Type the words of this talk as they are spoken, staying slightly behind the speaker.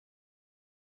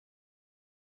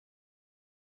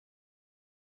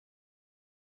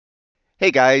Hey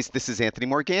guys, this is Anthony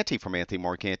Morganti from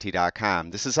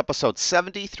AnthonyMorganti.com. This is episode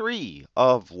 73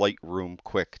 of Lightroom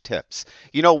Quick Tips.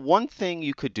 You know, one thing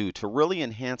you could do to really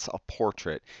enhance a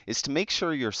portrait is to make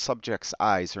sure your subject's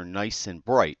eyes are nice and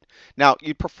bright. Now,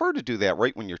 you'd prefer to do that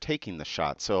right when you're taking the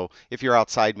shot. So if you're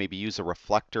outside, maybe use a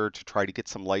reflector to try to get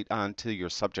some light onto your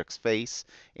subject's face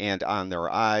and on their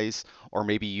eyes, or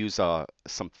maybe use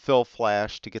some fill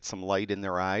flash to get some light in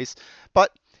their eyes.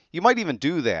 But you might even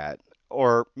do that,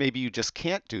 or maybe you just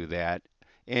can't do that,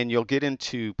 and you'll get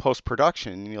into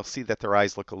post-production and you'll see that their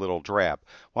eyes look a little drab.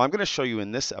 Well, I'm going to show you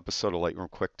in this episode of Lightroom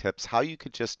Quick Tips how you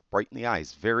could just brighten the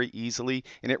eyes very easily,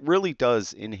 and it really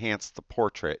does enhance the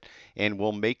portrait and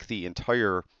will make the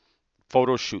entire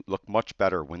photo shoot look much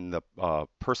better when the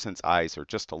person's eyes are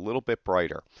just a little bit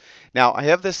brighter. Now, I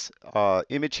have this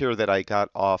image here that I got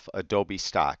off Adobe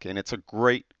Stock, and it's a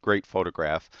great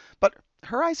photograph, but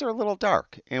her eyes are a little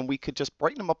dark, and we could just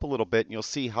brighten them up a little bit, and you'll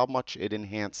see how much it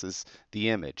enhances the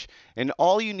image. And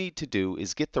all you need to do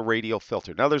is get the radial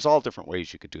filter. Now, there's all different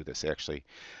ways you could do this, actually,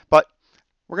 but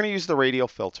we're going to use the radial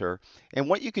filter, and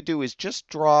what you could do is just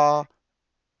draw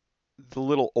the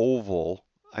little oval,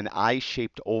 an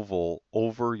eye-shaped oval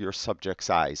over your subject's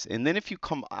eyes. And then if you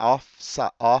come off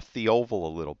the oval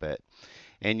a little bit,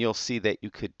 and you'll see that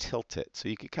you could tilt it. So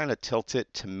you could kind of tilt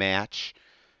it to match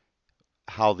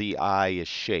how the eye is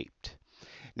shaped.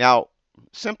 Now,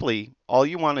 simply, all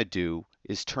you want to do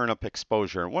is turn up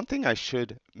exposure. And one thing I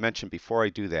should mention before I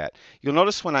do that, you'll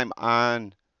notice when I'm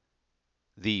on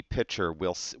the picture,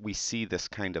 we see this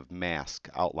kind of mask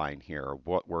outline here,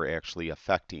 what we're actually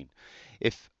affecting.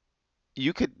 If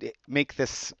you could make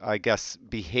this, I guess,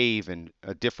 behave in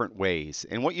different ways.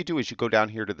 And what you do is you go down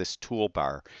here to this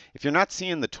toolbar. If you're not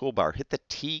seeing the toolbar, hit the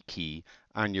T key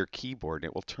on your keyboard.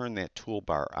 It will turn that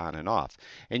toolbar on and off.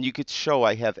 And you could show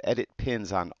I have edit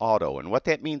pins on auto. And what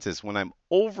that means is when I'm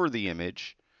over the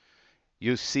image,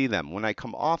 you see them. When I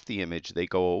come off the image, they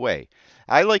go away.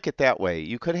 I like it that way.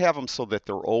 You could have them so that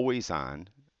they're always on.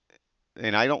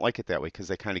 And I don't like it that way because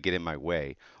they kind of get in my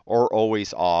way, or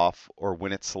always off, or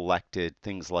when it's selected,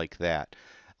 things like that.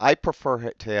 I prefer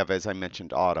it to have, as I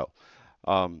mentioned, auto.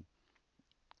 Um,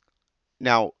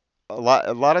 Now, a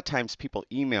lot of times people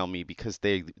email me because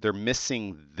they're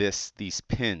missing these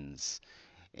pins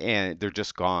and they're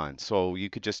just gone. So you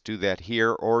could just do that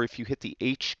here, or if you hit the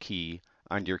H key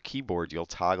on your keyboard, you'll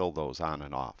toggle those on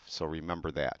and off. So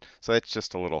remember that. So that's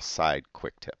just a little side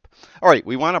quick tip. All right,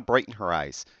 we want to brighten her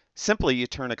eyes. Simply, you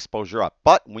turn exposure up.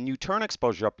 But when you turn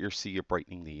exposure up, you'll see you're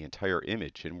brightening the entire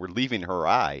image, and we're leaving her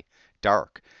eye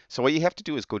dark. So what you have to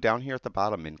do is go down here at the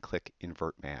bottom and click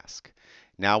Invert Mask.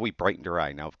 Now we brightened her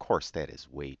eye. Now, of course, that is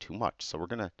way too much. So we're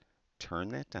going to turn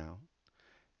that down.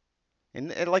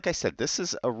 And like I said, this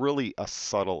is really a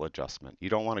subtle adjustment. You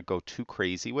don't want to go too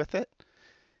crazy with it.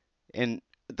 And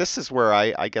this is where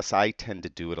I guess I tend to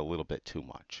do it a little bit too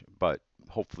much. But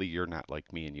hopefully you're not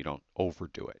like me and you don't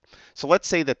overdo it. So let's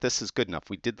say that this is good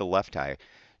enough. We did the left eye.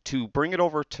 To bring it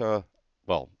over to,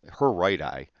 well, her right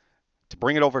eye, to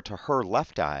bring it over to her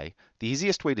left eye, the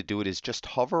easiest way to do it is just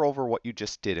hover over what you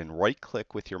just did and right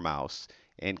click with your mouse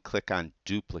and click on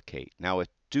duplicate. Now it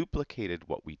duplicated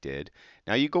what we did.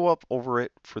 Now you go up over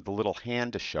it for the little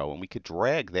hand to show, and we could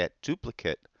drag that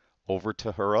duplicate over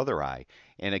to her other eye.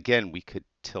 And again, we could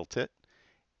tilt it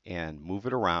and move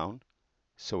it around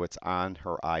so it's on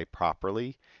her eye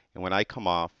properly. And when I come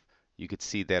off, you could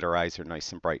see that her eyes are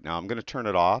nice and bright. Now I'm going to turn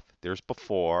it off. There's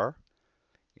before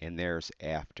and there's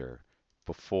after.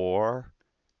 Before,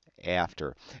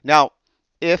 after. Now,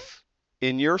 if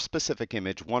in your specific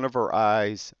image, one of her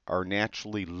eyes are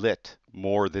naturally lit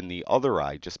more than the other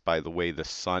eye just by the way the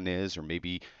sun is, or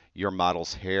maybe your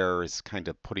model's hair is kind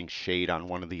of putting shade on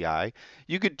one of the eye,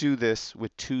 you could do this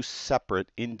with two separate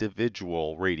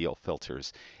individual radial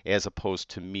filters as opposed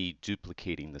to me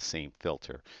duplicating the same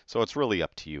filter. So it's really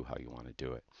up to you how you want to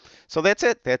do it. So that's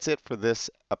it. That's it for this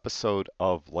episode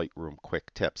of Lightroom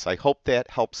Quick Tips. I hope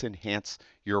that helps enhance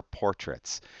your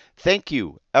portraits. Thank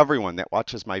you, everyone that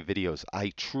watches my videos.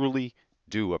 I truly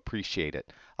do appreciate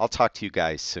it. I'll talk to you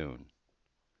guys soon.